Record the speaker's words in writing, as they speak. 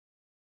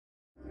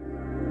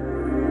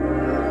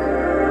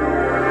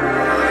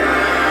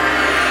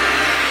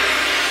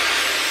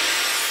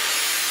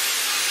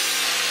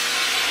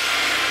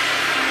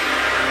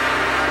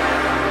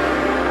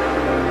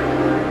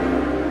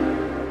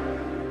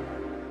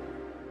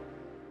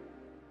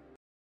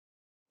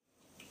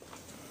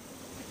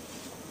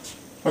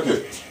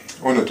Okay,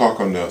 I want to talk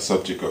on the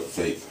subject of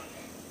faith.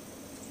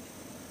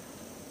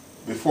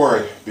 Before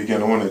I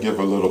begin, I want to give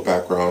a little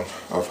background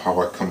of how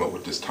I come up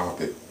with this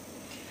topic.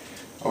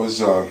 I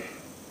was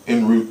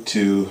en route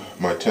to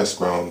my test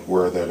ground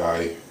where that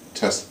I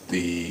test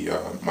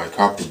my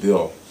copper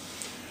bill,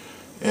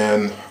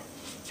 and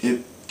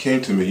it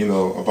came to me,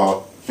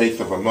 about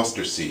faith of a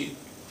mustard seed.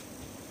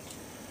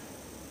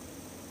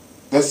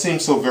 That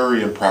seems so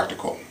very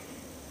impractical.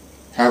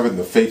 Having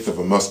the faith of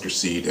a mustard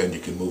seed and you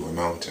can move a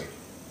mountain.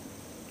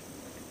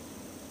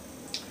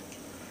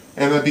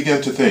 And I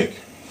began to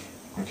think,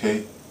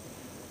 okay,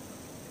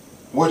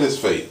 what is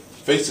faith?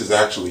 Faith is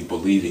actually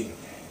believing.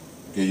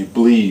 Okay, you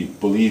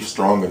believe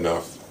strong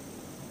enough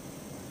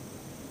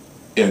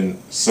in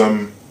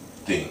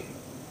something.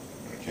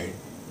 Okay.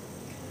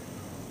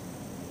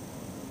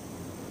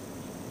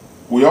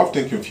 We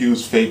often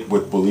confuse faith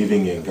with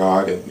believing in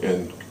God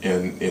and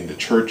in the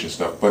church and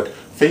stuff, but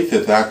faith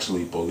is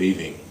actually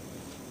believing.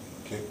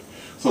 Okay.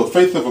 So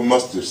faith of a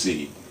mustard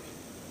seed.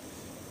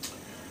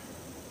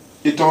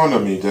 It dawned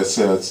on me that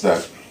says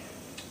that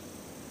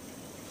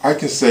I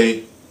can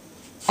say,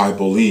 I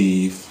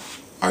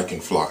believe I can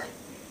fly.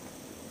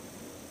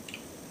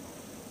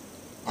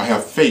 I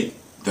have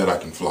faith that I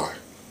can fly.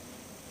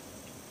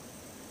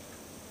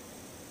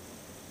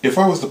 If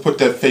I was to put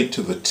that faith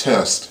to the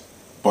test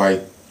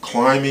by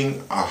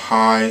climbing a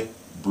high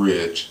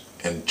bridge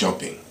and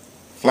jumping,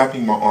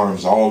 flapping my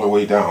arms all the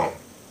way down,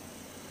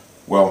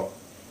 well,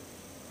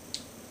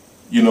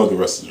 you know the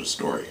rest of the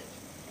story.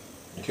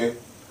 Okay?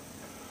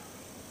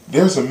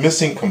 There's a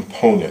missing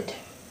component,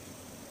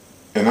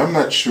 and I'm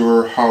not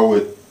sure how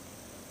it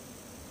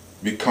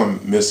become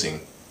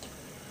missing,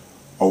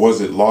 or was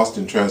it lost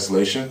in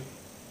translation,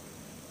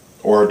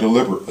 or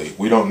deliberately,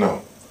 we don't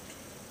know.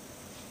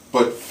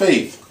 But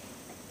faith,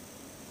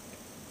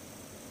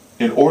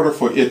 in order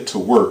for it to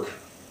work,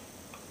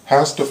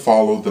 has to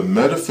follow the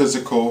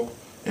metaphysical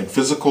and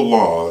physical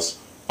laws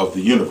of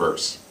the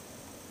universe.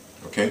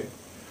 Okay?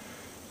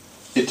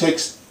 It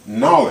takes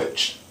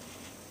knowledge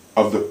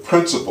of the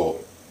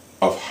principle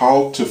of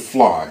how to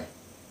fly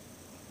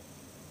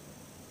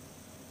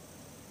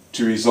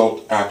to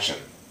result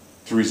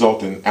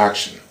in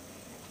action.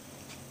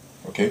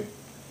 Okay?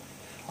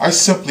 I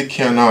simply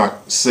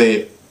cannot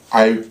say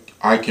I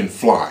can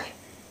fly.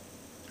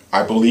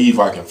 I believe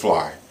I can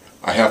fly.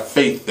 I have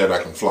faith that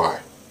I can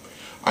fly.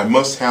 I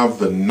must have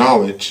the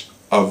knowledge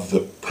of the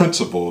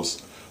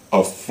principles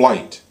of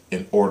flight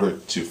in order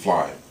to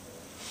fly.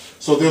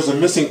 So there's a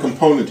missing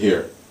component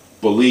here,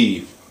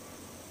 believe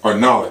or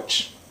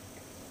knowledge.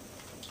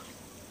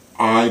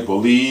 I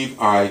believe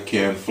I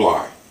can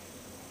fly.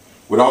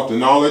 Without the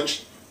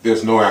knowledge,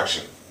 there's no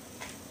action.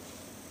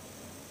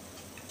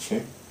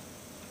 Okay?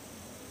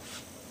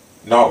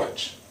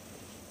 Knowledge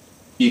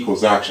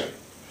equals action.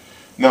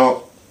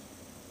 Now,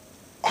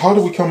 how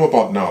do we come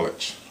about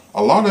knowledge?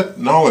 A lot of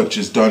knowledge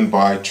is done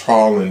by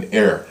trial and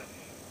error.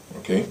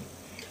 Okay?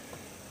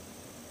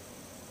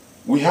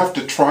 We have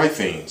to try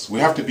things.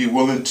 We have to be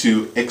willing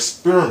to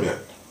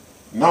experiment.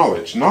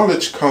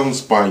 Knowledge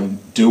comes by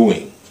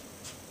doing.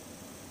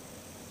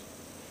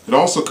 It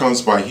also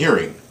comes by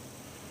hearing,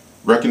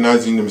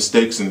 recognizing the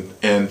mistakes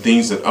and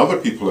things that other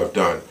people have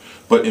done.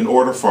 But in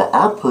order for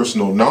our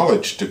personal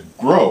knowledge to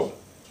grow,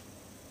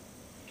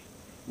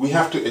 we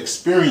have to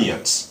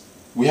experience.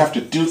 We have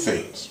to do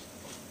things.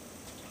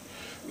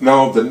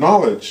 Now, the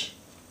knowledge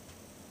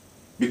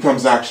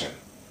becomes action.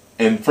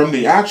 And from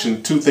the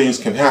action, two things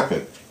can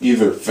happen.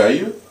 Either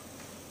failure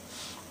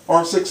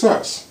or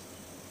success.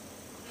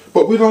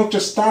 But we don't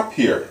just stop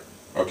here,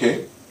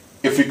 okay?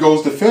 If it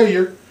goes to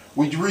failure,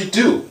 we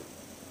redo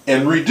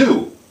and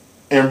redo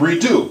and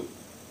redo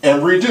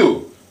and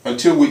redo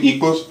until we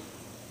equal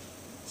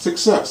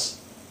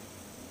success.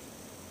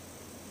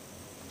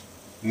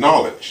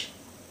 Knowledge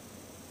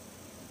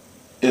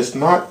is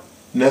not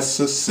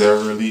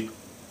necessarily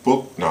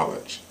book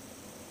knowledge.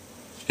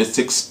 It's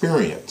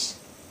experience.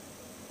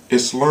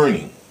 It's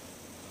learning.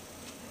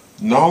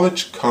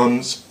 Knowledge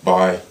comes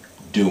by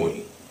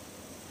doing.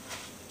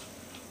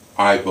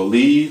 I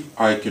believe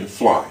I can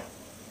fly.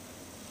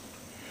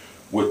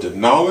 With the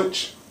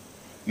knowledge,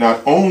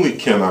 not only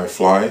can I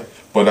fly,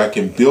 but I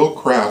can build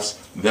crafts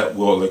that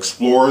will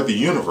explore the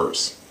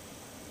universe.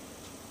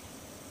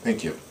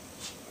 Thank you.